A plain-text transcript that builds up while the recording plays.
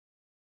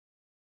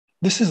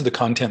This is the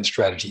Content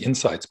Strategy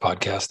Insights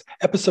podcast,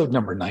 episode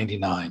number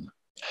 99.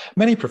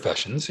 Many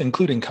professions,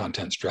 including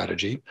content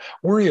strategy,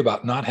 worry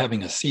about not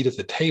having a seat at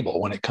the table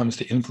when it comes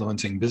to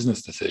influencing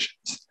business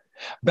decisions.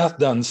 Beth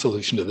Dunn's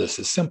solution to this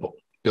is simple: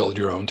 build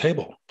your own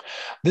table.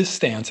 This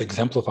stance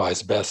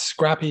exemplifies Beth's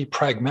scrappy,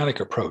 pragmatic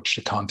approach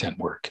to content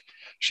work.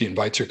 She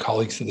invites her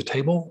colleagues to the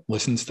table,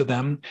 listens to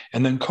them,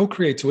 and then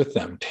co-creates with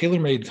them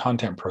tailor-made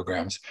content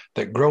programs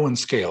that grow and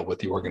scale with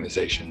the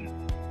organization.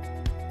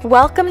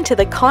 Welcome to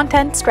the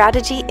Content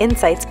Strategy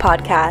Insights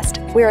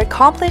podcast, where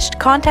accomplished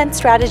content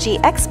strategy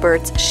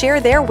experts share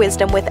their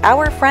wisdom with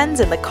our friends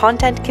in the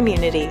content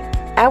community.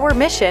 Our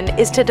mission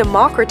is to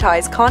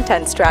democratize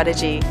content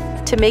strategy,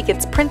 to make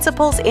its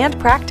principles and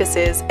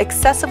practices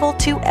accessible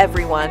to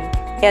everyone.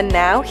 And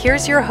now,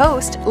 here's your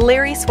host,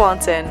 Larry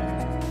Swanson.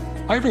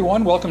 Hi,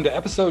 everyone. Welcome to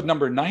episode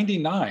number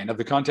 99 of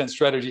the Content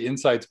Strategy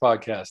Insights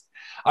podcast.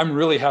 I'm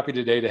really happy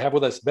today to have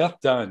with us Beth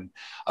Dunn.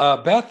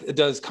 Beth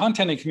does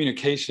content and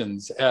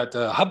communications at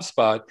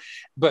HubSpot,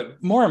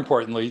 but more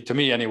importantly, to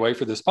me anyway,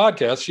 for this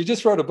podcast, she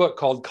just wrote a book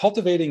called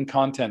Cultivating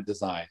Content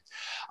Design.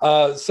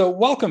 So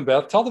welcome,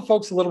 Beth. Tell the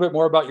folks a little bit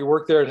more about your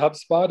work there at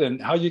HubSpot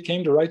and how you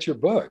came to write your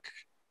book.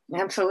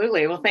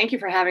 Absolutely. Well, thank you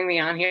for having me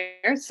on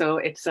here. So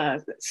it's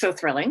so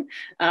thrilling.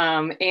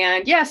 I'm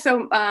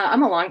a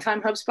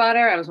longtime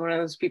HubSpotter. I was one of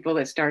those people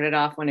that started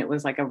off when it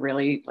was like a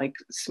really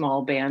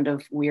small band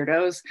of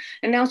weirdos.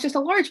 And now it's just a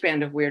large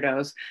band of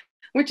weirdos,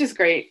 which is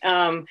great.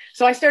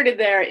 So I started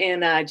there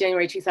in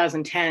January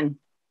 2010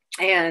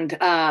 and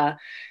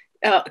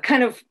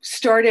kind of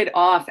started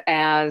off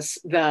as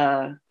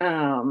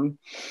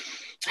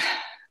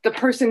the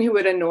person who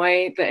would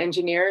annoy the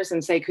engineers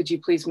and say, could you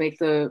please make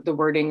the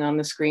wording on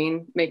the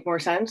screen make more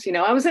sense? You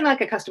know, I was in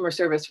like a customer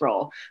service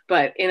role,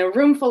 but in a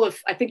room full of,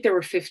 I think there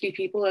were 50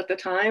 people at the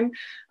time,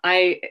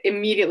 I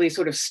immediately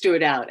sort of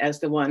stood out as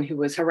the one who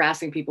was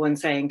harassing people and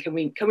saying, can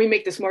we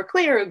make this more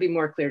clear? It would be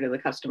more clear to the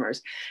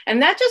customers.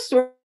 And that just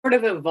sort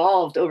of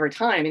evolved over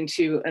time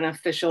into an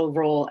official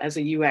role as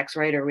a UX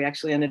writer. We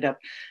actually ended up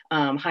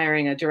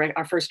hiring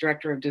our first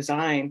director of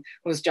design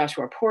was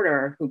Joshua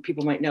Porter, who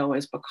people might know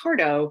as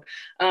Picardo,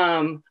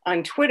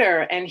 on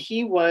Twitter. And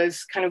he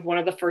was kind of one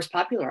of the first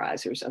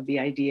popularizers of the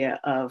idea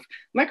of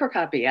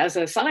microcopy as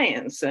a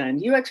science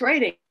and UX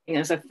writing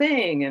as a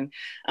thing.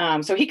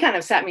 And so he kind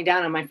of sat me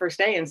down on my first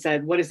day and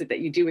said, what is it that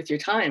you do with your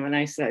time? And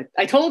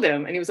I told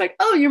him, and he was like,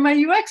 oh, you're my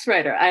UX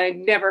writer. I had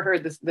never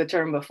heard the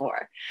term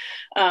before.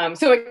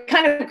 So it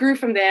kind of grew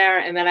from there.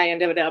 And then I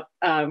ended up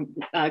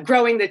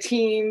growing the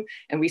team,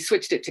 and we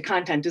switched it to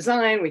content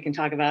design. We can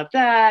talk about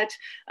that.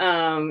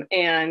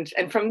 And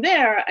from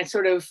there, I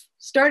sort of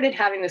started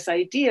having this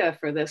idea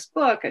for this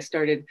book. I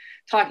started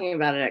talking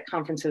about it at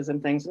conferences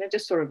and things, and it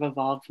just sort of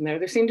evolved from there.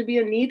 There seemed to be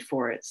a need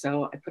for it,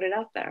 so I put it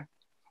out there.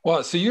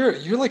 Well, so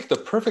you're like the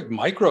perfect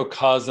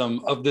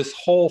microcosm of this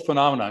whole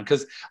phenomenon,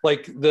 because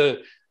like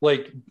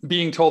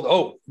being told,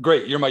 oh,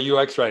 great, you're my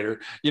UX writer,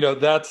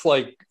 that's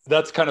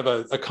kind of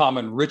a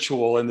common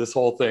ritual in this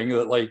whole thing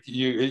that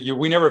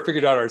we never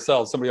figured out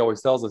ourselves. Somebody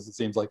always tells us, it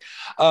seems like,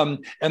 and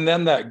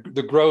then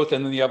the growth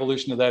and then the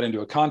evolution of that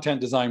into a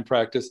content design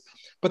practice.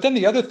 But then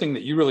the other thing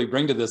that you really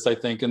bring to this, I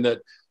think, and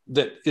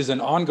that is an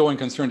ongoing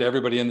concern to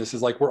everybody in this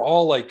is we're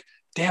all like,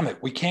 damn it,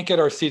 we can't get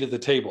our seat at the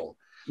table.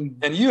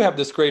 And you have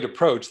this great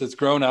approach that's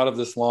grown out of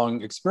this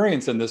long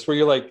experience in this, where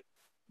you're like,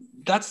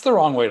 that's the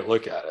wrong way to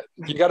look at it.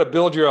 You got to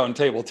build your own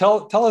table.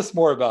 Tell us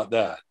more about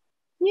that.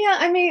 Yeah,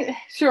 I mean,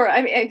 sure.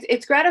 I mean,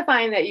 it's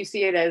gratifying that you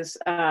see it as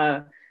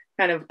kind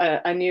of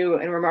a new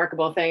and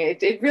remarkable thing.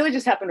 It really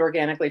just happened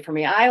organically for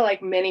me. I,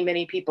 like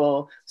many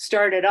people,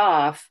 started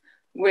off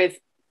with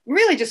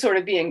really just sort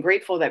of being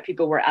grateful that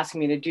people were asking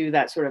me to do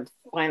that sort of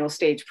final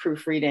stage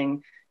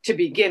proofreading to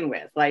begin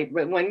with. Like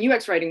when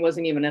UX writing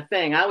wasn't even a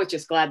thing, I was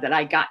just glad that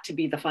I got to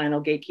be the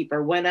final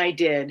gatekeeper when I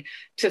did,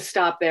 to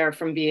stop there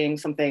from being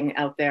something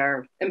out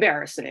there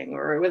embarrassing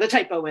or with a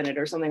typo in it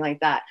or something like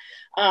that.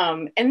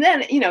 And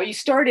then, you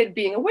started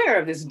being aware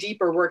of this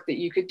deeper work that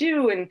you could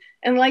do.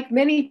 And like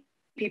many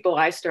people,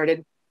 I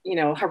started,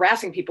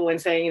 harassing people and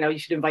saying, you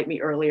should invite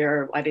me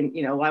earlier. I didn't,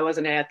 why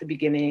wasn't I at the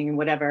beginning and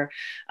whatever.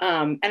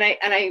 And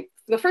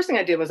the first thing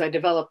I did was I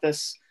developed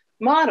this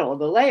model,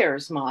 the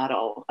layers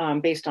model,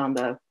 based on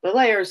the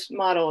layers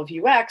model of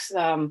UX.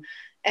 And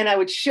I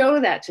would show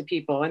that to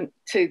people and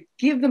to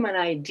give them an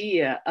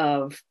idea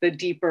of the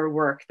deeper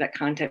work that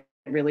content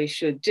really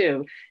should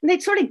do. And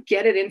they'd sort of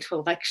get it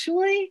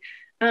intellectually,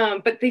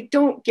 but they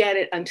don't get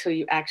it until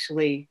you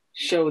actually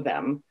show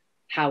them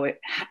how it,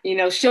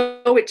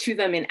 show it to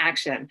them in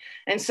action.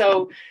 And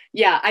so,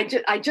 yeah,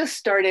 I just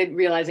started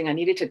realizing I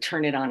needed to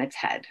turn it on its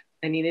head.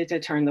 I needed to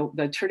turn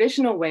the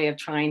traditional way of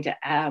trying to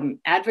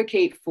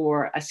advocate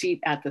for a seat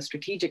at the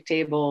strategic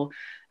table,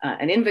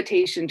 an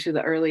invitation to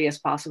the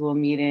earliest possible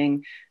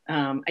meeting.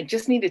 I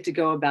just needed to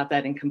go about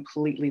that in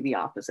completely the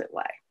opposite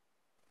way.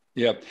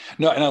 Yeah,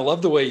 no, and I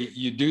love the way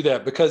you do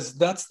that, because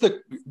that's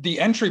the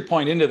entry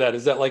point into that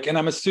is that and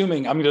I'm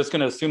just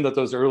going to assume that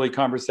those early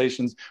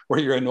conversations where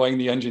you're annoying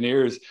the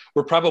engineers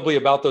were probably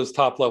about those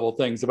top level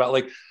things about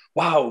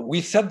wow,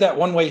 we said that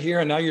one way here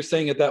and now you're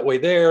saying it that way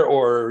there,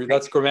 or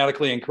that's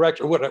grammatically incorrect,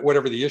 or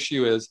whatever the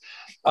issue is.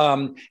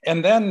 And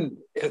then,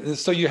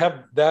 so you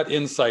have that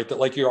insight that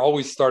like you're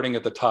always starting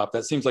at the top.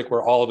 That seems like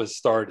where all of us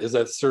start, is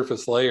that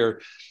surface layer.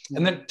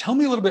 And then tell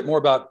me a little bit more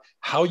about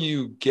how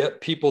you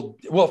get people.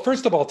 Well,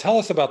 first of all, tell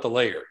us about the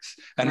layers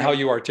and how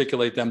you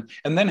articulate them,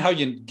 and then how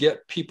you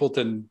get people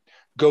to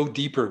go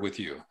deeper with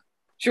you.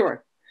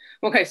 Sure.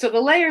 Okay, so the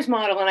layers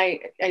model, and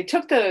I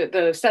took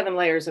the 7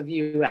 layers of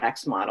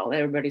UX model that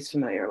everybody's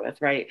familiar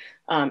with, right?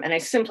 And I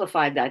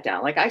simplified that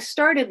down. Like I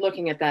started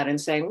looking at that and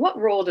saying, what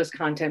role does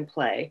content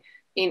play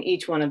in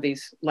each one of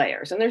these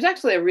layers? And there's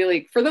actually a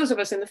really, for those of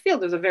us in the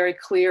field, there's a very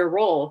clear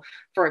role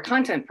for a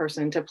content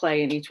person to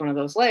play in each one of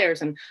those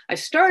layers. And I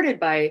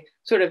started by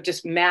sort of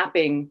just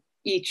mapping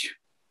each,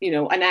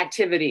 an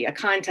activity, a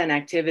content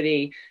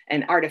activity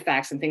and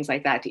artifacts and things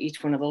like that to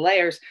each one of the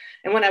layers.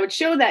 And when I would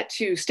show that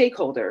to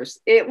stakeholders,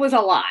 it was a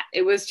lot.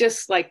 It was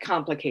just like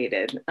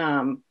complicated.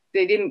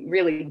 They didn't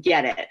really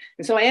get it.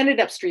 And so I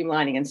ended up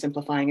streamlining and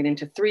simplifying it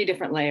into 3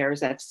 different layers.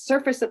 That's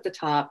surface at the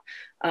top,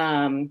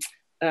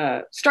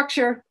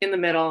 structure in the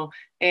middle,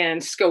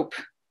 and scope,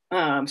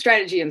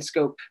 strategy and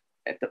scope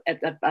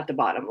at the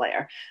bottom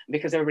layer,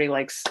 because everybody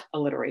likes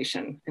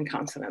alliteration and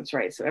consonants,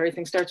 right? So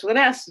everything starts with an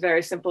S,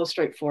 very simple,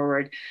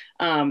 straightforward.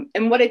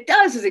 And what it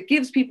does is it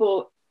gives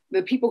people,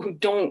 the people who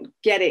don't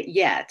get it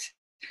yet,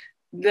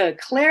 the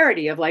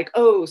clarity of like,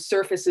 oh,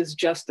 surface is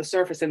just the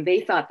surface. And they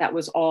thought that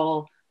was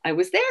all I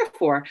was there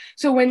for.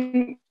 So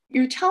when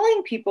you're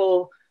telling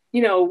people,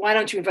 why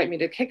don't you invite me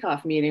to a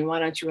kickoff meeting? Why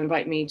don't you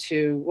invite me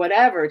to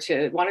whatever,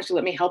 why don't you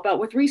let me help out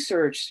with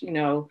research,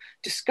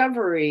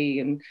 discovery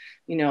and,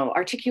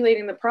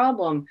 articulating the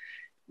problem.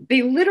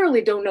 They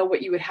literally don't know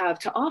what you would have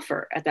to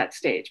offer at that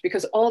stage,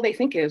 because all they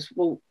think is,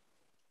 well,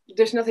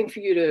 there's nothing for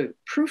you to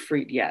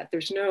proofread yet.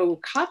 There's no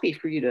copy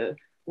for you to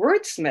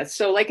wordsmith.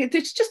 So like,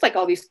 it's just like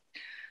all these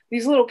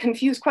little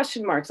confused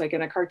question marks, like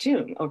in a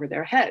cartoon over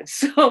their heads.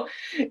 So,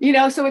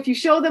 so if you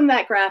show them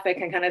that graphic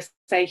and kind of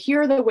say,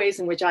 here are the ways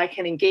in which I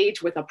can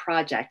engage with a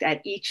project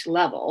at each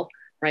level,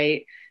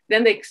 right?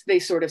 Then they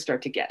sort of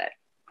start to get it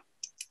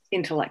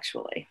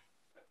intellectually.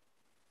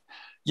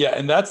 Yeah,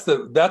 and that's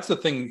the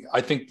thing. I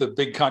think the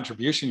big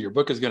contribution your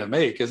book is going to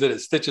make is that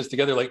it stitches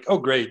together like, oh,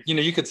 great.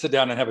 You could sit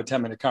down and have a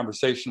 10-minute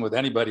conversation with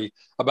anybody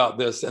about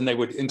this, and they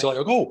would until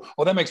like, oh,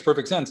 that makes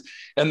perfect sense.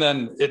 And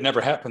then it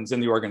never happens in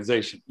the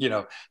organization,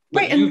 But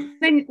right,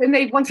 and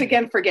they once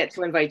again forget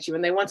to invite you,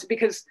 and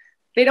because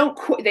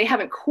they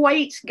haven't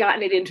quite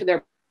gotten it into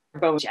their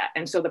bones yet.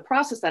 And so the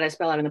process that I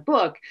spell out in the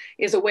book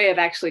is a way of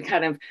actually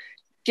kind of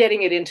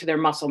getting it into their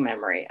muscle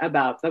memory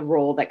about the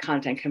role that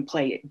content can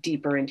play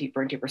deeper and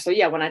deeper and deeper. So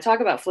yeah, when I talk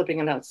about flipping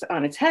it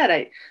on its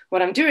head,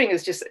 what I'm doing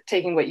is just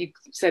taking what you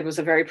said was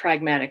a very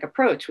pragmatic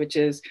approach, which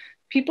is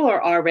people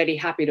are already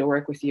happy to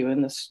work with you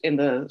in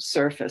the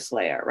surface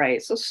layer,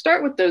 right? So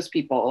start with those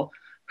people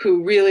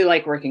who really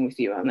like working with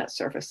you on that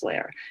surface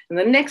layer. And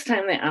the next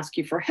time they ask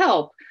you for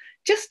help,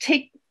 just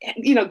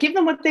give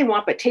them what they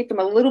want, but take them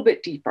a little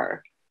bit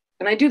deeper.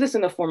 And I do this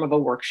in the form of a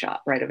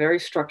workshop, right? A very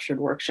structured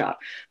workshop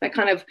that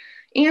kind of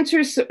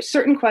answers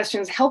certain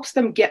questions, helps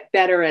them get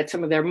better at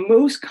some of their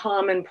most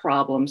common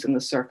problems in the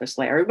surface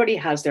layer. Everybody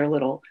has their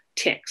little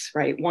ticks,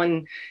 right?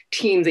 One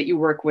team that you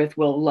work with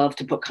will love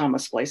to put comma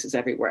splices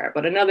everywhere,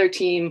 but another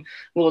team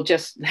will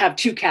just have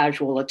too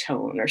casual a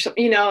tone or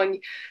something, And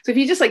so if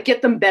you just like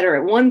get them better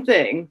at one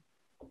thing,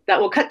 that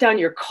will cut down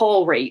your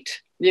call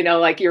rate,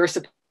 like you're a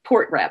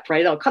support rep,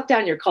 right? It'll cut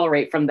down your call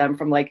rate from them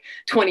from like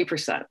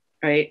 20%,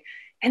 right?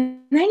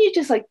 And then you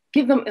just like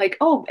give them like,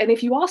 oh, and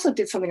if you also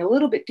did something a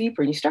little bit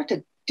deeper and you start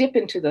to dip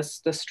into the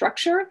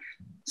structure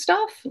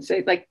stuff,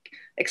 say like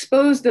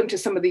expose them to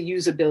some of the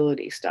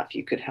usability stuff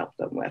you could help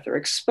them with, or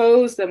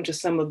expose them to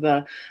some of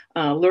the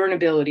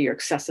learnability or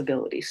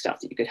accessibility stuff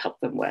that you could help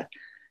them with,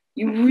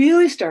 you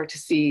really start to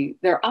see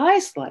their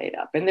eyes light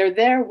up and they're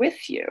there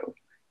with you,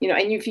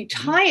 and if you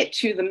tie it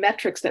to the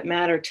metrics that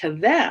matter to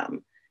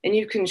them, and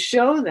you can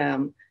show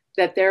them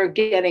that they're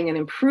getting an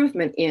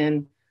improvement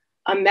in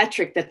a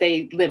metric that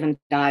they live and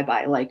die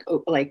by, like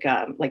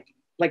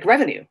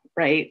revenue,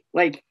 right?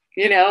 Like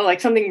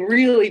something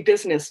really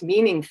business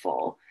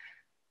meaningful,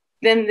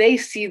 then they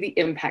see the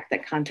impact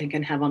that content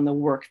can have on the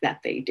work that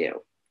they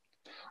do.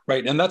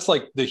 Right. And that's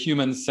like the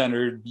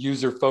human-centered,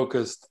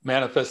 user-focused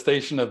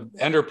manifestation of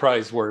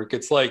enterprise work.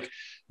 It's like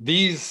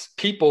these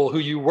people who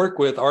you work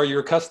with are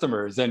your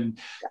customers. And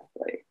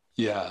exactly.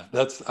 Yeah,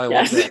 I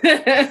love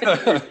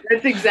that.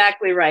 That's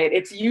exactly right.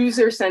 It's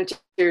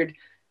user-centered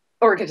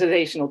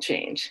organizational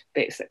change,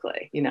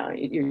 basically.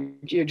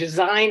 You're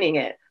designing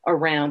it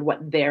around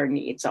what their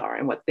needs are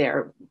and what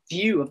their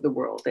view of the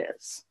world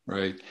is.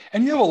 Right.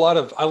 And you have a lot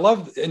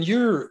of, and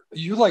you're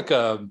like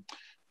a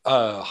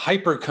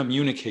hyper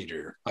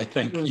communicator, I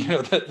think.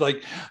 Mm-hmm. That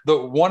like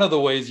one of the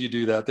ways you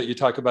do that you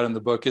talk about in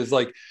the book is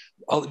like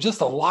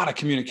just a lot of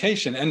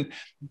communication. And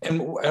I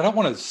don't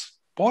want to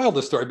spoil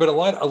the story, but a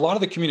lot of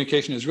the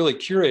communication is really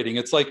curating.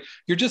 It's like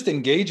you're just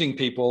engaging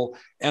people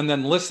and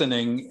then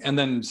listening and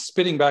then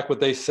spitting back what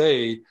they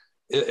say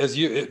as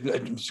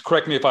you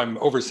correct me if I'm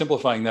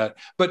oversimplifying that,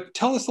 but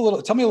tell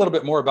me a little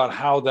bit more about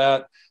how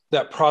that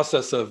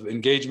process of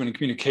engagement and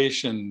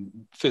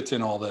communication fits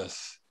in all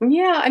this.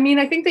 Yeah, I mean,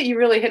 I think that you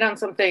really hit on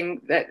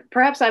something that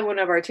perhaps I wouldn't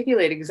have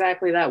articulated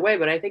exactly that way,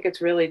 but I think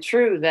it's really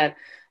true that,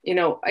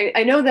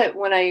 I know that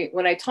when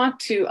I talk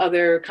to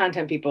other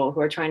content people who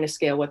are trying to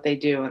scale what they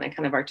do, and I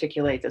kind of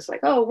articulate this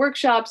like, oh,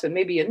 workshops and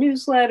maybe a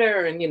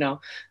newsletter and,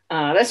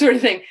 that sort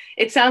of thing,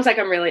 it sounds like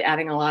I'm really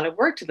adding a lot of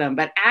work to them.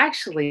 But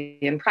actually,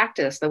 in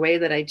practice, the way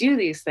that I do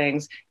these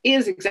things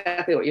is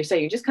exactly what you're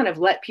saying. You just kind of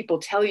let people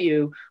tell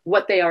you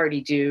what they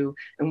already do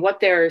and what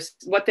their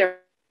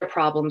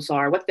problems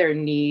are, what their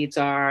needs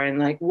are, and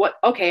like what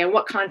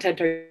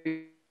content are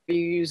you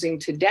using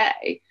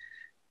today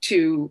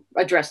to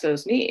address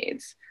those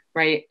needs,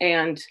 right?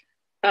 And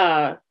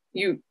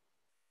you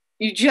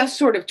just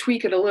sort of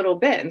tweak it a little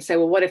bit and say,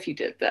 well, what if you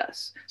did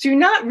this? So you're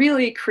not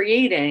really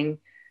creating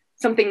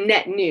something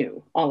net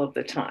new all of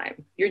the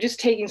time. You're just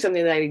taking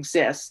something that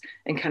exists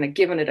and kind of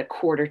giving it a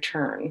quarter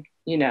turn,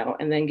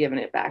 and then giving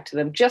it back to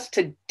them just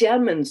to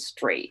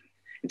demonstrate.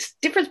 It's the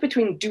difference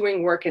between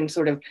doing work and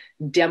sort of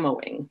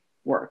demoing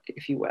work,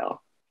 if you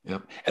will.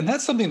 Yep. And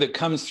that's something that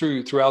comes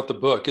throughout the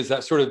book, is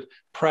that sort of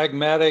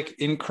pragmatic,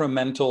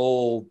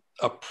 incremental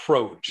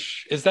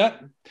approach. Is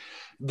that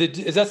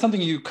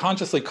something you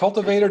consciously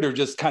cultivated or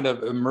just kind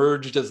of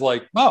emerged as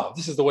like, oh,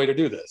 this is the way to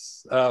do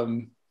this?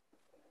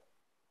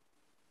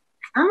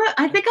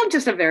 I think I'm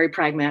just a very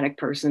pragmatic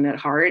person at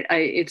heart.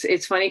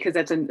 It's funny because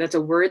that's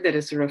a word that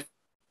has sort of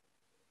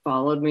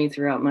followed me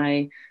throughout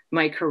my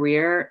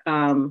career.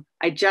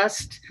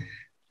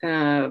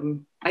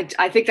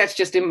 I think that's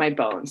just in my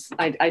bones.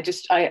 I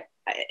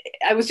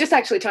was just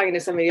actually talking to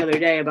somebody the other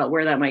day about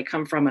where that might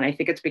come from. And I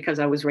think it's because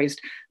I was raised,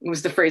 it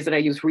was the phrase that I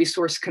use,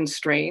 resource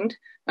constrained.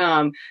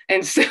 And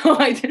so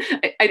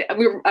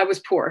I was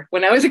poor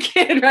when I was a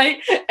kid,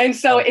 right? And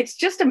so it's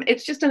just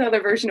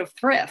another version of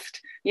thrift.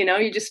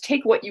 You just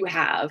take what you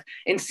have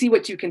and see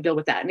what you can build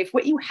with that. And if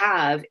what you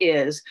have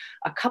is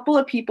a couple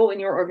of people in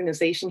your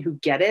organization who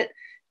get it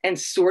and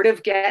sort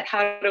of get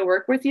how to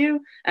work with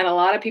you, and a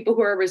lot of people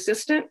who are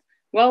resistant,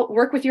 well,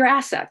 work with your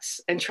assets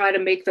and try to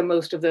make the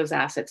most of those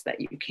assets that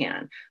you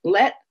can.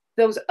 Let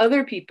those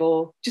other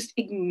people, just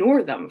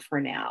ignore them for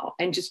now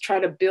and just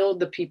try to build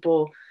the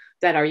people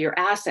that are your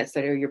assets,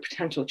 that are your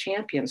potential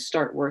champions,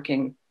 start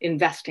working,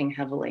 investing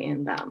heavily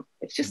in them.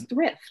 It's just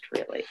thrift,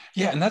 really.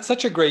 Yeah, and that's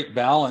such a great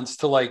balance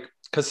to like,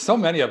 because so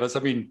many of us,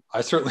 I mean,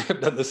 I certainly have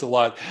done this a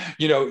lot,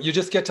 you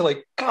just get to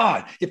like,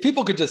 God, if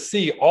people could just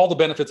see all the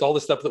benefits, all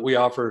the stuff that we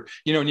offer,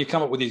 and you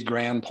come up with these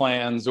grand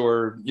plans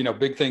or,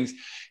 big things.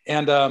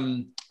 And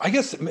I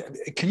guess,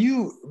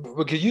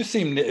 you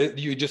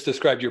just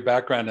described your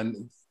background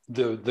and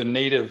the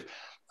native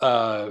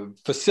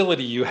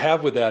facility you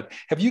have with that.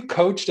 Have you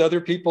coached other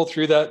people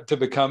through that to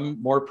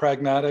become more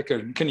pragmatic,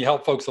 or can you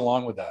help folks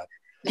along with that?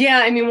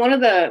 Yeah, I mean, one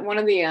of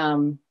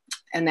the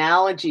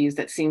analogies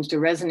that seems to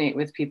resonate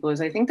with people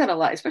is I think that a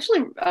lot,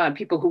 especially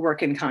people who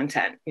work in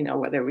content,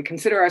 whether we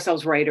consider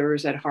ourselves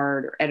writers at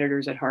heart or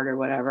editors at heart or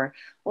whatever,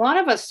 a lot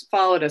of us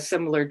followed a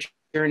similar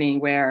journey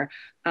where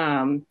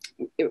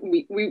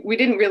we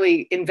didn't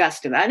really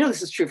invest in that. I know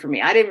this is true for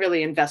me. I didn't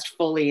really invest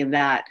fully in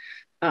that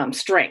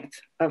strength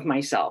of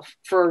myself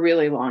for a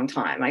really long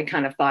time. I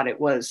kind of thought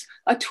it was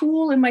a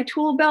tool in my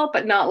tool belt,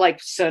 but not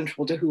like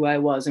central to who I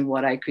was and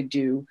what I could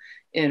do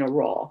in a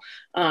role.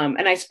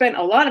 And I spent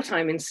a lot of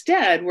time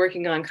instead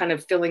working on kind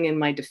of filling in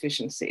my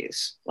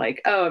deficiencies.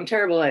 Like, oh, I'm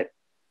terrible at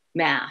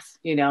math,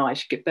 I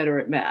should get better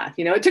at math.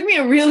 It took me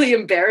a really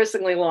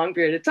embarrassingly long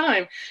period of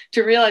time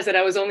to realize that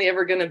I was only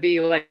ever going to be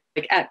like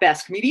at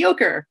best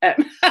mediocre at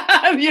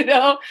math,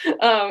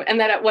 and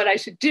that what I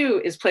should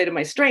do is play to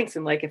my strengths.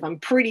 And like, if I'm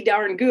pretty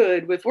darn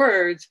good with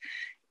words,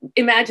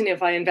 imagine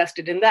if I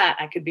invested in that,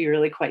 I could be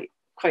really quite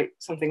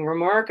something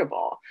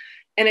remarkable.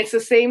 And it's the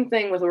same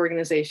thing with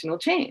organizational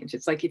change.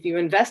 It's like if you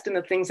invest in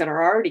the things that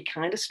are already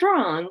kind of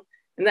strong,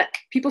 and that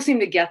people seem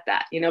to get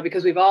that,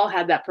 because we've all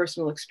had that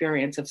personal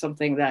experience of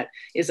something that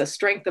is a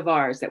strength of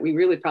ours that we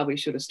really probably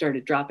should have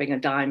started dropping a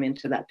dime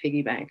into that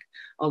piggy bank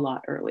a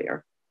lot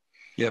earlier.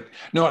 Yep.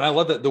 No, and I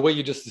love that the way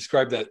you just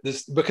described that,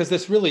 because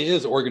this really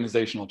is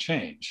organizational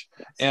change.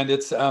 Yes. And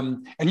it's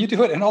and you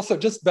do it. And also,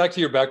 just back to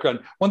your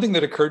background, one thing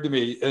that occurred to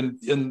me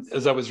in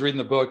as I was reading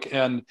the book,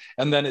 and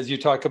then as you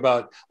talk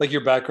about like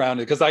your background,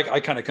 because I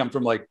kind of come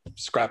from like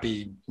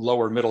scrappy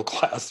lower middle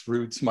class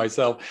roots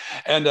myself,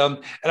 and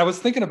I was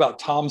thinking about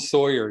Tom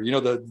Sawyer,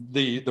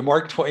 the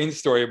Mark Twain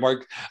story of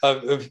Mark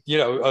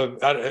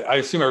I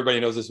assume everybody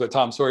knows this, but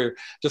Tom Sawyer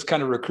just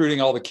kind of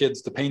recruiting all the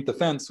kids to paint the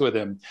fence with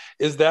him.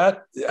 Is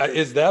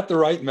that the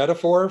right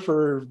metaphor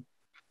for?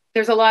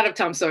 There's a lot of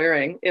Tom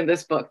Sawyering in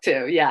this book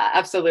too. Yeah,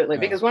 absolutely.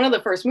 Yeah. Because one of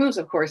the first moves,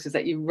 of course, is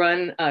that you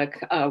run a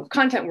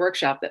content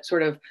workshop that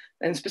sort of,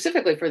 and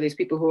specifically for these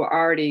people who are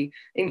already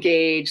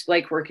engaged,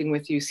 like working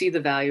with you, see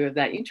the value of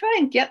that. You try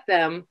and get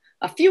them,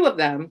 a few of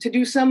them, to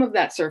do some of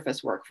that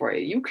surface work for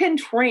you. You can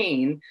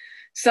train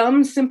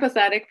some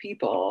sympathetic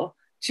people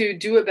to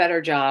do a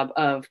better job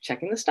of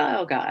checking the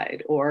style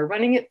guide or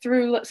running it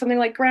through something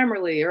like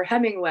Grammarly or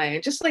Hemingway.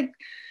 And just like,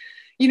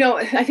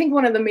 I think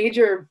one of the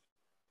major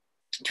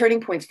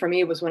turning points for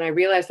me was when I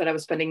realized that I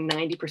was spending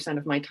 90%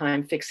 of my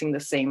time fixing the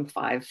same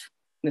 5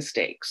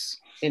 mistakes.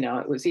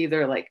 It was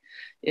either like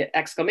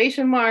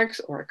exclamation marks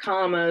or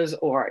commas,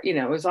 or,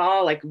 it was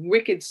all like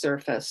wicked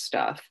surface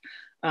stuff.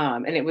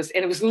 And it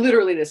was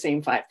literally the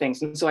same 5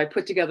 things. And so I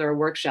put together a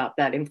workshop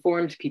that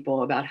informed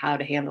people about how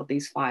to handle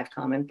these 5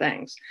 common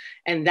things.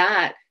 And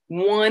that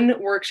one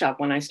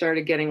workshop, when I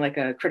started getting like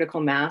a critical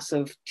mass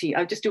of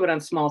I just do it on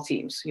small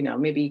teams,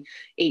 maybe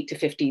 8 to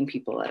 15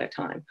 people at a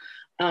time.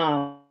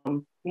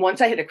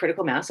 Once I hit a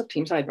critical mass of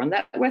teams I'd run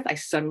that with, I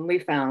suddenly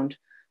found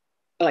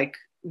like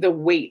the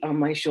weight on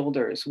my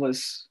shoulders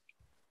was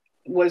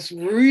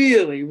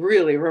really,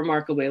 really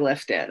remarkably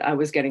lifted. I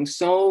was getting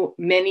so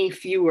many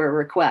fewer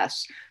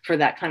requests for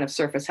that kind of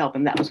surface help.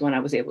 And that was when I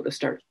was able to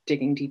start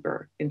digging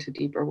deeper into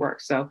deeper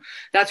work. So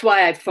that's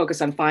why I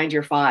focus on find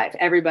your 5.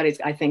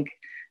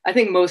 I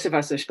think most of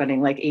us are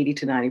spending like 80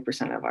 to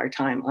 90% of our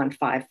time on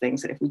 5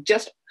 things that if we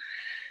just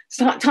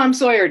Tom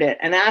Sawyered it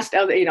and asked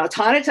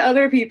taught it to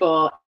other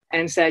people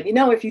and said,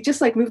 if you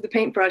just like move the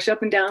paintbrush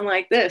up and down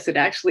like this, it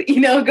actually,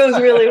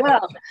 goes really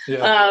well.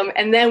 Yeah.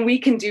 And then we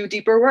can do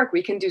deeper work.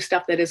 We can do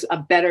stuff that is a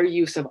better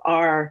use of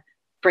our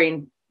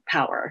brain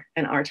power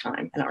and our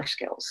time and our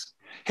skills.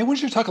 Hey, why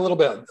don't you talk a little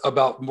bit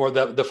about more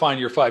the Find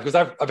Your 5?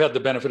 Because I've had the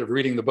benefit of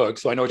reading the book,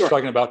 so I know what you're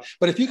talking about.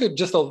 But if you could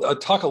just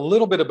talk a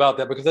little bit about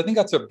that, because I think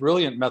that's a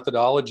brilliant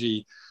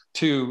methodology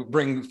to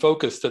bring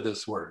focus to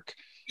this work.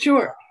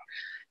 Sure.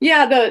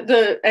 Yeah,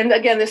 and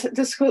again,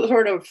 this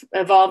sort of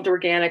evolved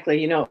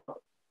organically.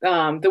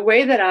 The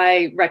way that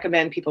I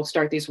recommend people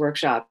start these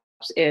workshops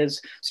is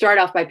start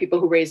off by people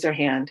who raise their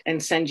hand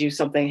and send you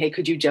something. Hey,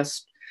 could you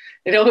just?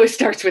 It always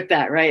starts with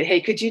that, right? Hey,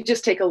 could you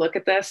just take a look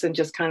at this and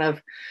just kind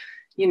of,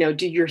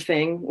 do your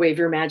thing, wave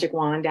your magic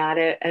wand at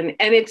it, and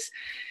it's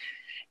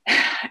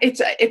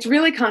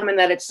really common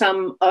that it's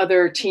some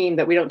other team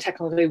that we don't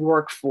technically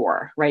work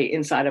for, right,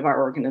 inside of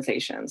our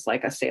organizations.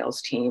 Like a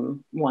sales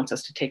team wants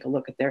us to take a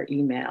look at their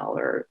email,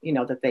 or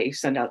that they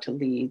send out to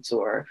leads,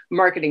 or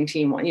marketing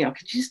team could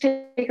you just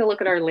take a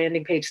look at our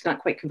landing page? It's not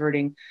quite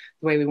converting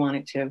the way we want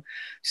it to.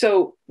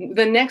 So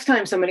the next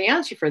time somebody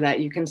asks you for that,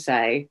 you can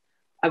say,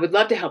 I would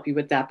love to help you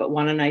with that, but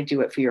why don't I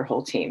do it for your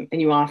whole team? And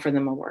you offer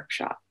them a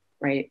workshop,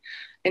 right?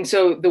 And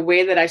so the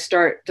way that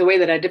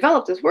I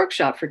developed this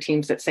workshop for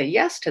teams that say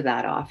yes to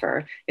that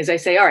offer is I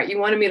say, all right, you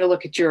wanted me to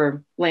look at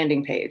your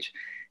landing page.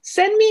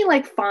 Send me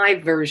like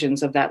 5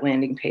 versions of that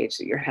landing page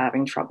that you're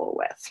having trouble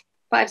with.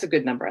 5's a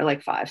good number. I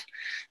like 5.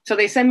 So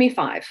they send me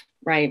 5,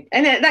 right?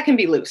 And that can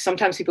be loose.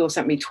 Sometimes people have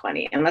sent me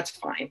 20, and that's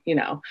fine,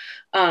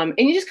 and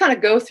you just kind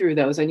of go through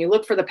those and you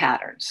look for the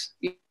patterns.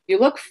 You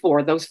look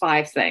for those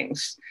 5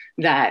 things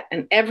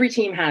and every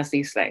team has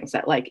these things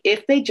that, like,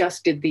 if they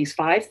just did these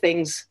 5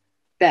 things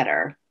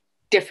better,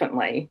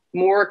 differently,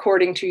 more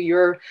according to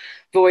your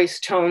voice,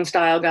 tone,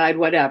 style guide,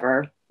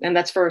 whatever. And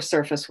that's for a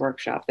surface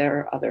workshop. There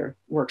are other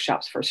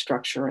workshops for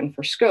structure and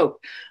for scope.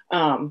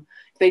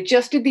 They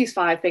just did these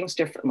 5 things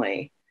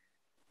differently,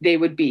 they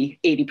would be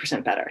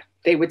 80% better.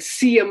 They would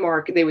see a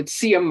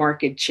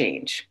market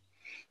change.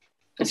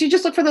 And so you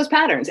just look for those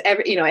patterns.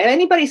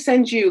 Anybody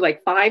sends you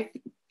like 5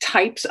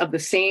 types of the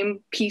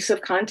same piece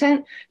of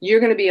content, you're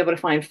going to be able to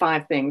find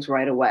 5 things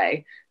right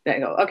away that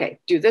go, okay,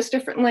 do this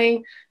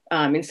differently.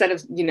 Instead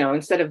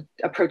of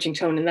approaching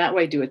tone in that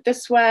way, do it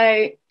this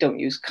way. Don't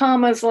use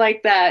commas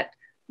like that.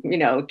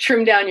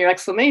 Trim down your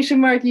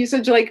exclamation mark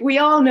usage. Like, we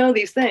all know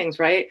these things,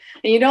 right?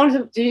 And you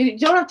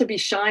don't have to be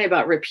shy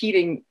about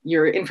repeating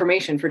your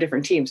information for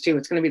different teams too.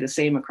 It's going to be the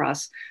same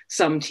across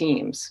some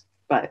teams.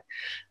 But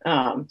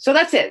so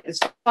that's it. It's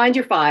find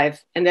your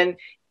 5. And then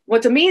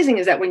what's amazing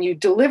is that when you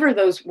deliver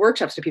those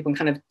workshops to people and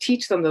kind of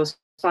teach them those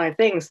 5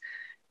 things,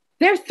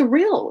 they're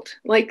thrilled.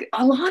 Like,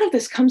 a lot of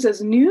this comes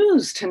as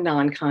news to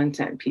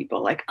non-content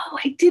people. Like, oh,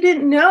 I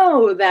didn't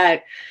know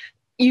that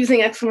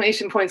using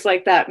exclamation points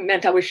like that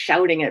meant I was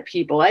shouting at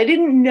people. I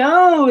didn't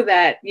know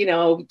that,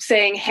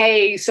 saying,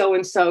 hey,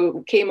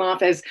 so-and-so came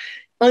off as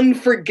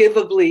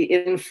unforgivably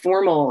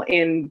informal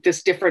in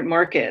this different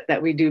market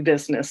that we do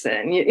business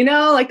in.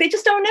 Like, they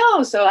just don't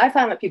know. So I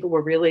found that people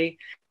were really,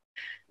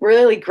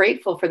 really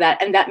grateful for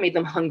that. And that made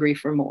them hungry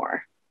for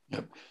more.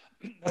 Yep.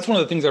 That's one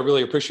of the things I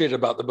really appreciated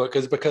about the book,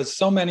 is because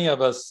so many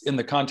of us in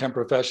the content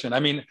profession, I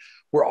mean,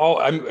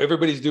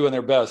 everybody's doing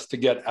their best to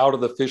get out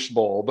of the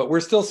fishbowl, but we're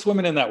still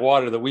swimming in that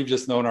water that we've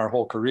just known our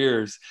whole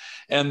careers.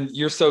 And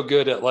you're so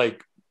good at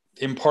like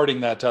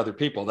imparting that to other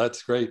people.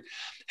 That's great.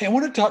 Hey, I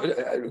want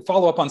to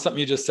follow up on something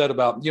you just said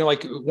about,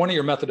 like one of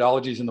your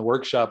methodologies in the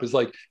workshop is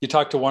like, you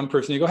talk to one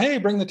person, you go, hey,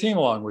 bring the team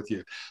along with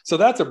you. So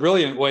that's a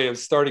brilliant way of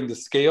starting to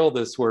scale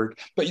this work.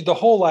 But the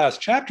whole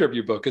last chapter of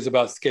your book is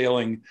about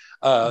scaling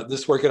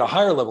this work at a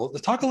higher level.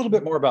 Let's talk a little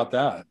bit more about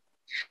that.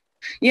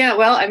 Yeah,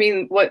 well, I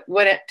mean, what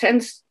it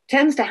tends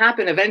tends to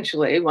happen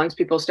eventually once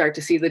people start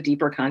to see the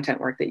deeper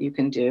content work that you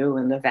can do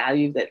and the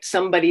value that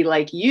somebody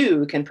like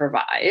you can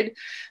provide,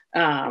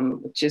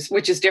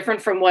 which is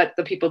different from what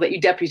the people that you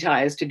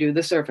deputize to do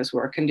the surface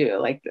work can do.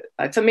 Like,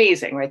 it's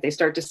amazing, right? They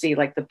start to see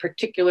like the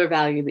particular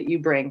value that you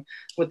bring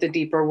with the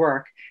deeper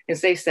work,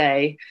 as they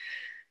say,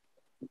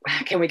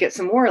 can we get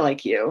some more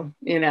like you?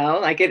 You know,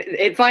 like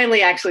it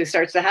finally actually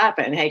starts to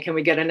happen. Hey, can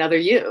we get another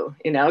you?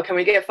 You know, can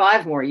we get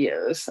 5 more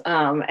yous?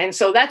 And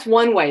so that's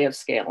one way of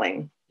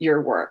scaling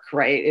your work,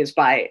 right? Is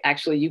by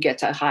actually you get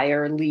to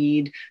hire,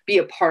 lead, be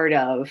a part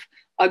of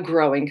a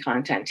growing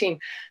content team.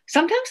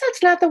 Sometimes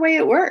that's not the way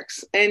it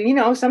works. And, you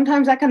know,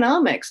 sometimes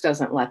economics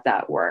doesn't let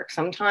that work.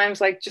 Sometimes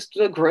like just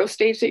the growth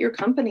stage that your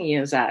company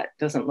is at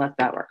doesn't let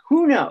that work.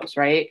 Who knows,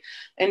 right?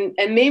 And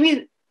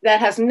maybe that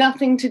has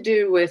nothing to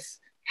do with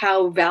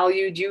how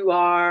valued you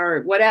are,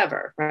 or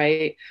whatever,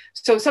 right?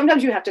 So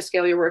sometimes you have to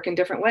scale your work in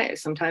different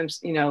ways. Sometimes,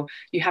 you know,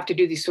 you have to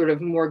do these sort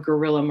of more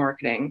guerrilla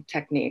marketing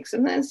techniques.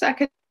 And then that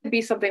could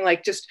be something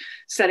like just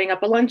setting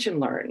up a lunch and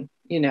learn,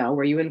 you know,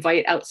 where you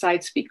invite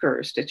outside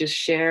speakers to just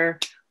share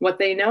what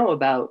they know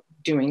about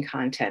doing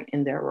content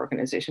in their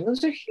organization.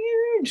 Those are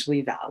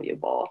hugely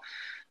valuable.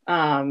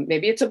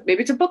 Maybe it's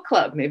a book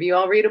club. Maybe you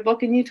all read a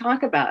book and you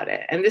talk about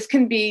it. And this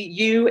can be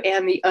you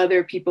and the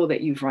other people that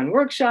you've run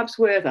workshops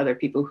with, other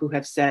people who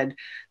have said,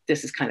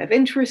 this is kind of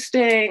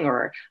interesting,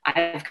 or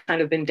I've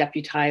kind of been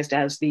deputized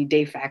as the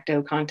de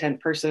facto content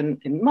person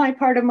in my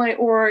part of my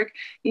org.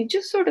 You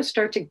just sort of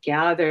start to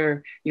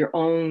gather your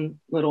own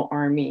little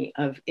army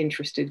of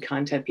interested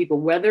content people,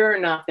 whether or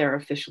not they're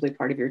officially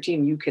part of your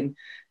team. You can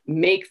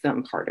make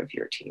them part of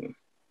your team.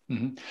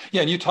 Mm-hmm.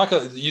 Yeah, and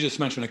you just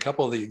mentioned a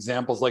couple of the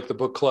examples, like the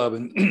book club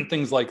and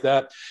things like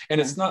that.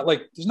 And it's not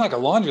like there's not a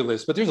laundry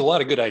list, but there's a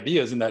lot of good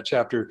ideas in that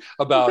chapter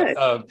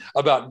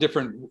about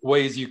different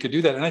ways you could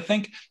do that. And I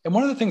think, and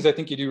one of the things I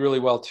think you do really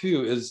well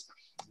too is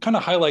kind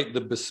of highlight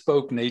the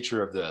bespoke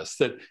nature of this,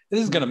 that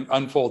this is going to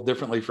unfold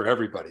differently for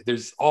everybody.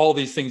 There's all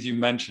these things you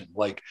mentioned,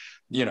 like,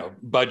 you know,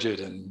 budget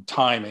and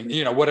timing,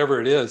 you know,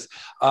 whatever it is.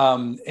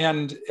 And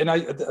I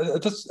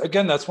just,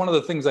 again, that's one of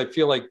the things I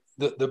feel like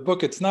the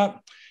book, it's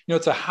not, you know,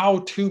 it's a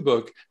how-to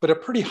book, but a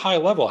pretty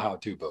high-level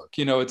how-to book.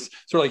 You know, it's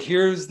sort of like,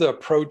 here's the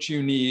approach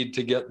you need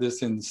to get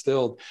this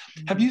instilled.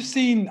 Mm-hmm. Have you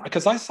seen,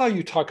 because I saw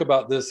you talk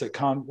about this at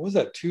what was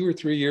that, 2 or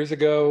 3 years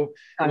ago?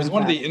 It was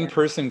one of the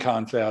in-person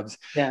confabs.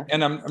 Yeah.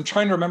 And I'm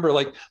trying to remember,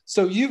 like,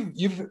 so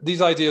you've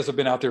these ideas have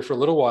been out there for a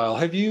little while.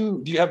 Do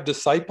you have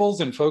disciples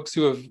and folks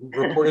who have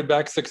reported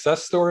back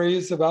success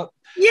stories about?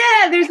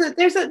 Yeah,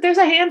 there's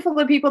a handful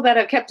of people that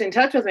have kept in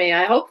touch with me.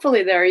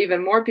 Hopefully there are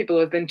even more people who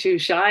have been too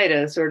shy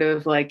to sort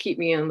of like keep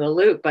me in the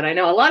loop. But I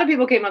know a lot of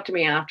people came up to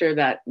me after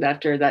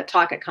that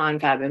talk at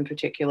Confab in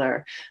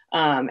particular,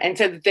 and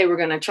said that they were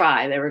going to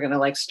try. They were going to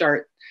like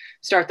start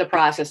the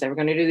process. They were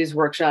going to do these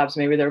workshops.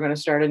 Maybe they were going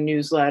to start a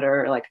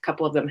newsletter. Like a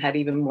couple of them had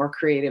even more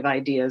creative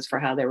ideas for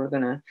how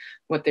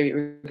what they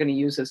were going to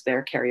use as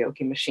their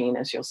karaoke machine,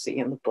 as you'll see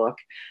in the book.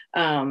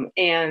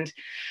 And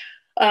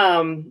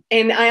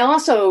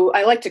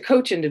I like to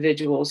coach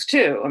individuals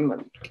too.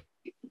 I'm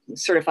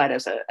certified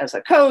as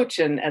a coach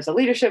and as a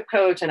leadership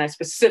coach. And I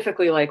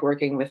specifically like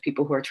working with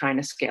people who are trying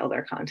to scale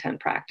their content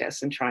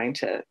practice and trying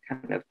to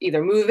kind of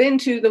either move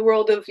into the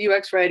world of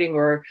UX writing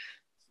or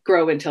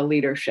grow into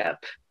leadership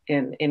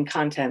in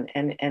content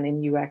and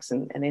in UX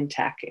and in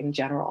tech in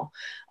general.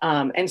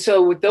 And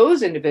so with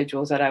those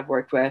individuals that I've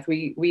worked with,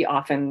 we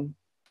often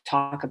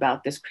talk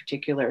about this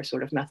particular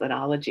sort of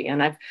methodology.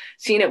 And I've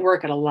seen it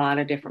work at a lot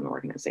of different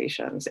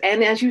organizations.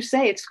 And as you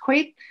say, it's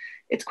quite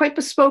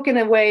bespoke in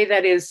a way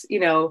that is, you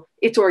know,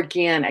 it's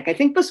organic. I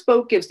think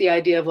bespoke gives the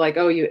idea of like,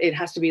 it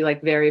has to be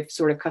like very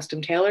sort of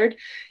custom tailored.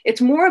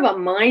 It's more of a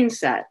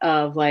mindset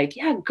of like,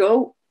 yeah,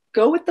 go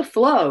with the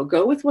flow,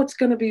 go with what's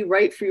going to be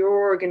right for your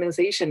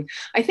organization.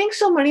 I think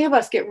so many of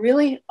us get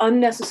really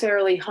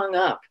unnecessarily hung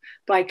up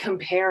by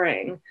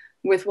comparing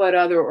with what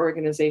other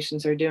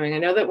organizations are doing. I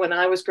know that when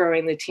I was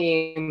growing the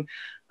team,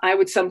 I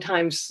would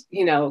sometimes,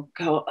 you know,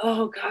 go,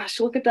 oh gosh,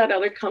 look at that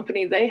other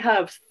company. They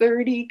have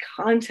 30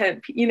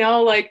 content, you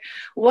know, like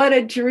what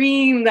a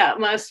dream that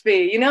must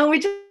be. You know, we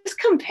just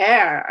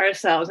compare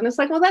ourselves. And it's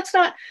like, well,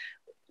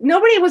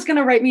 nobody was going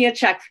to write me a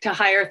check to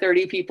hire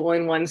 30 people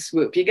in one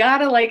swoop. You got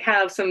to like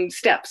have some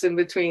steps in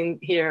between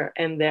here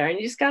and there. And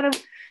you just got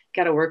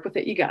to work with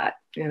it you got,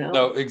 you know?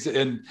 No,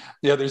 and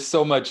yeah, there's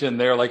so much in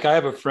there. Like I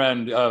have a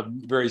friend, a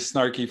very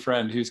snarky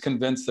friend, who's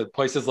convinced that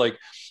places like,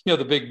 you know,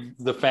 the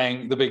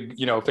big,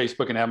 you know,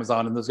 Facebook and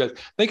Amazon and those guys,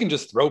 they can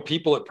just throw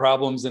people at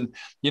problems and,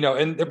 you know,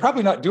 and they're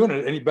probably not doing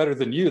it any better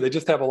than you. They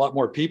just have a lot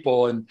more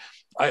people. And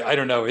I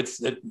don't know.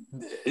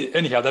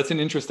 Anyhow, that's an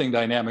interesting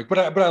dynamic.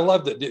 But I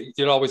love that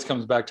it always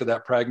comes back to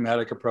that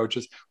pragmatic approach.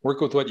 Is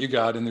work with what you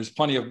got, and there's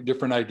plenty of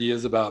different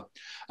ideas about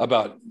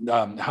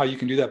how you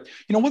can do that.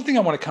 One thing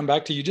I want to come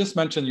back to. You just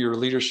mentioned your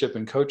leadership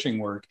and coaching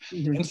work,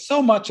 and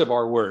so much of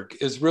our work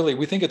is really,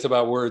 we think it's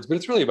about words, but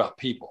it's really about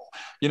people.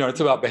 It's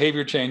about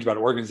behavior change, about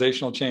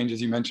organizational change,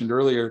 as you mentioned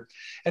earlier.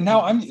 And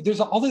now there's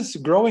all this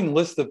growing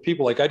list of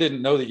people. Like, I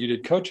didn't know that you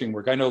did coaching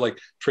work. I know like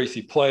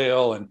Tracy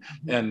Plale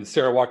and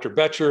Sarah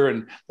Wachter-Betcher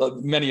and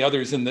many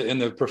others in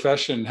the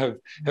profession have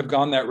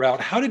gone that route.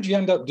 How did you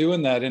end up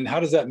doing that, and how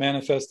does that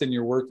manifest in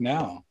your work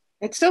now?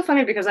 It's so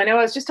funny because I know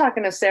I was just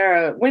talking to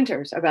Sarah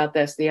Winters about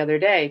this the other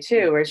day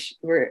too,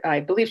 where I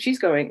believe she's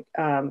going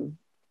down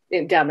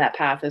that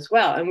path as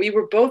well. And we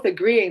were both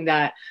agreeing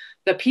that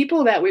the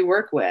people that we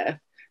work with,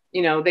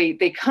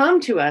 they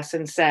come to us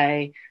and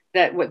say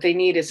that what they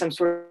need is some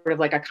sort of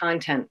like a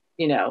content,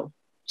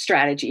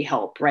 strategy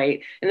help,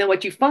 right? And then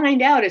what you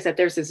find out is that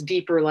there's this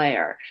deeper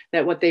layer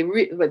that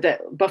that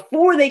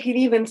before they can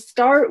even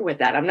start with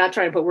that, I'm not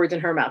trying to put words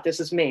in her mouth,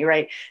 this is me,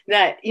 right?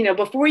 That,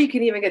 before you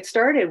can even get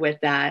started with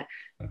that,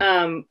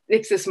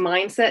 it's this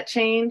mindset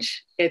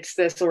change. It's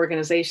this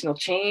organizational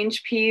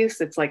change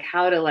piece. It's like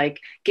how to like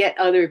get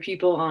other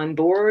people on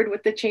board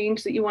with the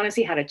change that you want to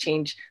see, how to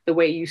change the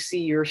way you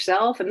see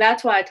yourself. And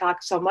that's why I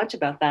talk so much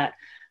about that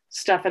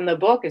stuff in the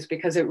book, is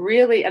because it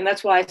really, and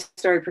that's why I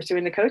started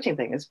pursuing the coaching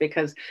thing, is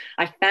because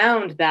I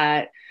found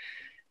that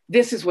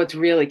this is what's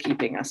really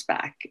keeping us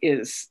back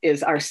is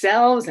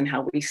ourselves and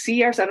how we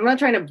see ourselves. I'm not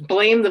trying to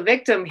blame the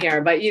victim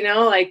here, but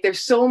like there's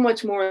so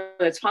much more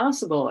that's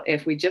possible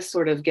if we just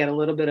sort of get a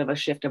little bit of a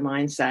shift of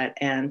mindset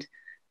and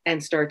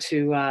start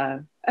to,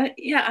 I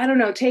don't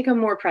know, take a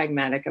more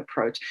pragmatic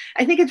approach.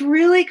 I think it's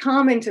really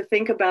common to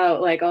think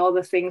about like all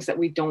the things that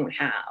we don't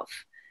have,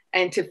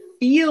 and to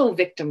feel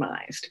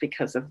victimized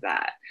because of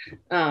that.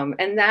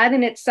 And that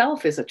in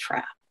itself is a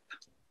trap.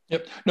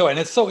 Yep. No, and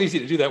it's so easy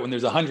to do that when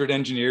there's 100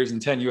 engineers and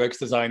 10 UX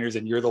designers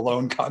and you're the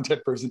lone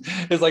content person.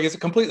 It's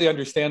completely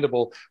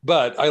understandable.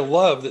 But I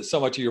love that so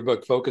much of your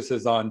book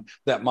focuses on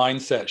that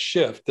mindset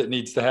shift that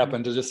needs to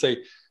happen, to just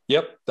say,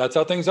 yep, that's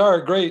how things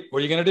are. Great. What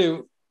are you going to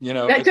do?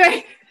 That's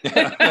right.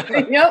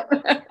 Yeah. Yep.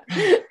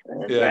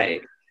 That's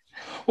right.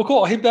 Well,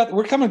 cool. Hey, Beth,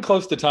 we're coming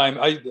close to time.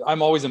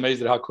 I'm always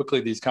amazed at how quickly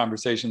these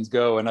conversations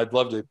go, and I'd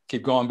love to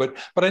keep going, but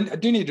I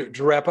do need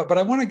to wrap up. But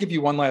I want to give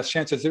you one last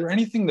chance. Is there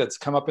anything that's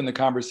come up in the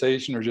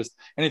conversation, or just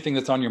anything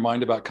that's on your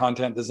mind about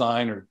content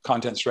design or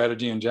content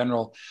strategy in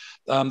general,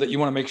 that you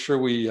want to make sure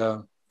we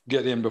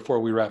get in before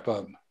we wrap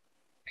up?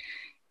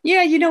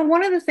 Yeah,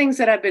 one of the things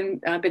that I've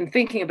been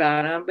thinking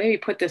about, and I'll maybe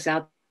put this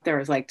out there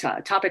as like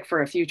topic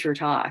for a future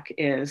talk,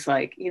 is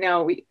like,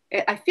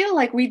 I feel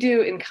like we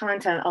do in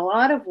content a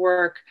lot of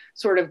work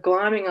sort of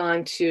glomming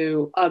on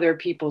to other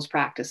people's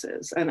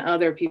practices and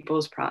other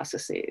people's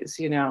processes,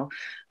 and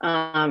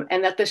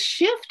that the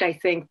shift I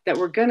think that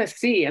we're going to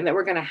see, and that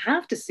we're going to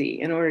have to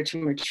see in order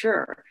to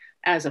mature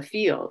as a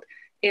field,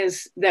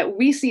 is that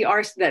we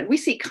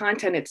see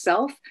content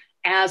itself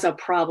as a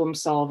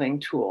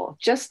problem-solving tool.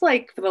 Just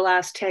like for the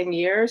last 10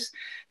 years,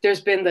 there's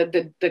been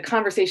the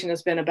conversation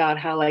has been about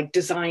how like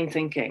design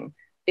thinking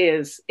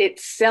is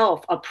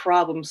itself a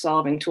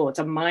problem-solving tool. It's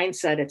a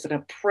mindset, it's an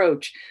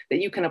approach that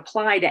you can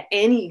apply to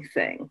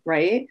anything,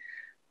 right?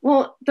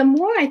 Well, the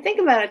more I think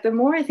about it, the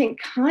more I think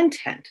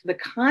the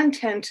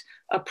content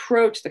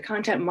approach, the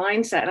content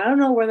mindset, and I don't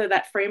know whether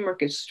that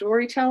framework is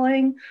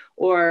storytelling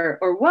or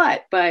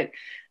what, but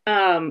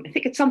I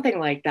think it's something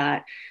like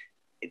that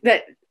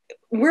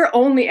we're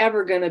only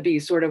ever going to be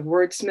sort of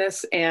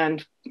wordsmiths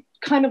and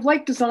kind of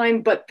like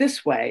design, but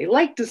this way,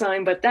 like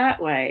design, but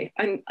that way,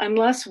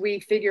 unless we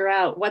figure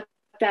out what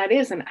that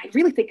is. And I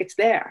really think it's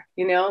there,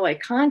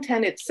 like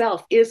content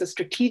itself is a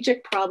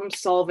strategic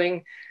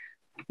problem-solving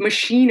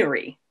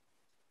machinery.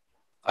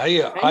 I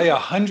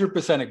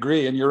 100%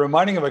 agree. And you're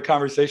reminding of a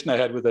conversation I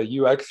had with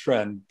a UX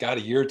friend, a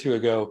year or two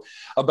ago,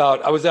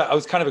 about I was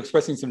kind of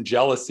expressing some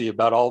jealousy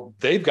about all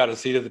they've got a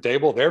seat at the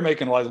table. They're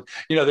making a lot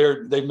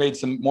of, they've made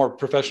some more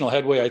professional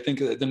headway, I think,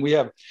 than we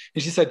have.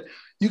 And she said,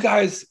 you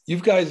guys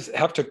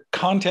have to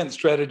content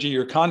strategy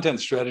your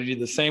content strategy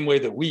the same way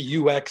that we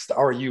UX'd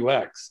our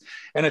UX.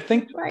 And I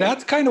think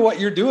that's kind of what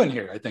you're doing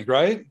here, I think,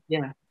 right?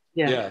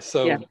 Yeah.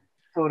 So. Yeah.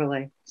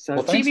 Totally. So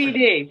well,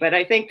 TBD, but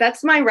I think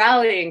that's my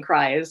rallying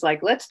cry is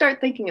like, let's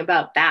start thinking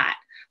about that.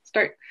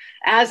 Start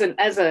as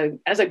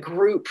a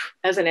group,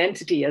 as an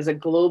entity, as a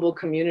global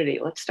community.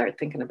 Let's start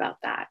thinking about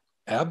that.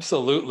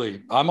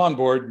 Absolutely. I'm on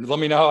board. Let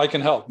me know how I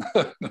can help.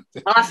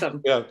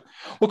 Awesome. Yeah.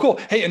 Well, cool.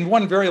 Hey, and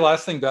one very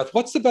last thing, Beth,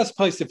 what's the best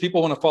place if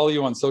people want to follow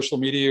you on social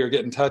media or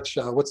get in touch?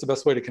 What's the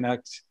best way to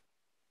connect?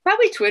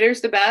 Probably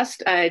Twitter's the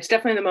best. It's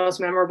definitely the most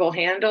memorable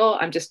handle.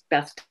 I'm just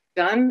Beth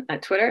Dunn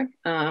at Twitter,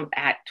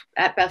 at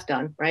Beth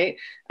Dunn, right?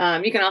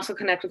 You can also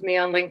connect with me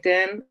on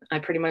LinkedIn. I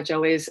pretty much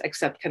always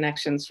accept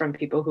connections from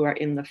people who are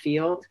in the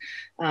field.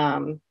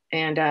 And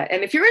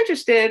if you're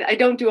interested, I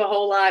don't do a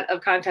whole lot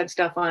of content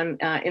stuff on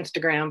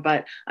Instagram,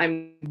 but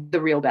I'm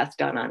the real Beth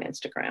Dunn on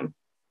Instagram.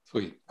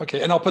 Sweet.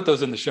 Okay. And I'll put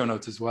those in the show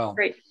notes as well.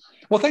 Great.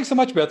 Well, thanks so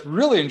much, Beth.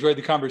 Really enjoyed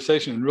the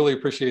conversation and really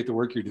appreciate the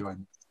work you're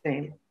doing.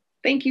 Same.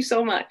 Thank you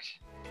so much.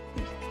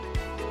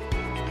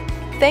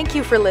 Thank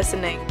you for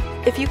listening.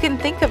 If you can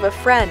think of a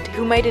friend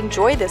who might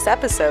enjoy this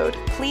episode,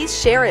 please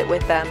share it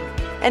with them.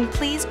 And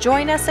please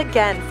join us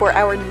again for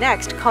our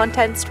next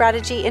content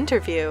strategy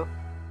interview.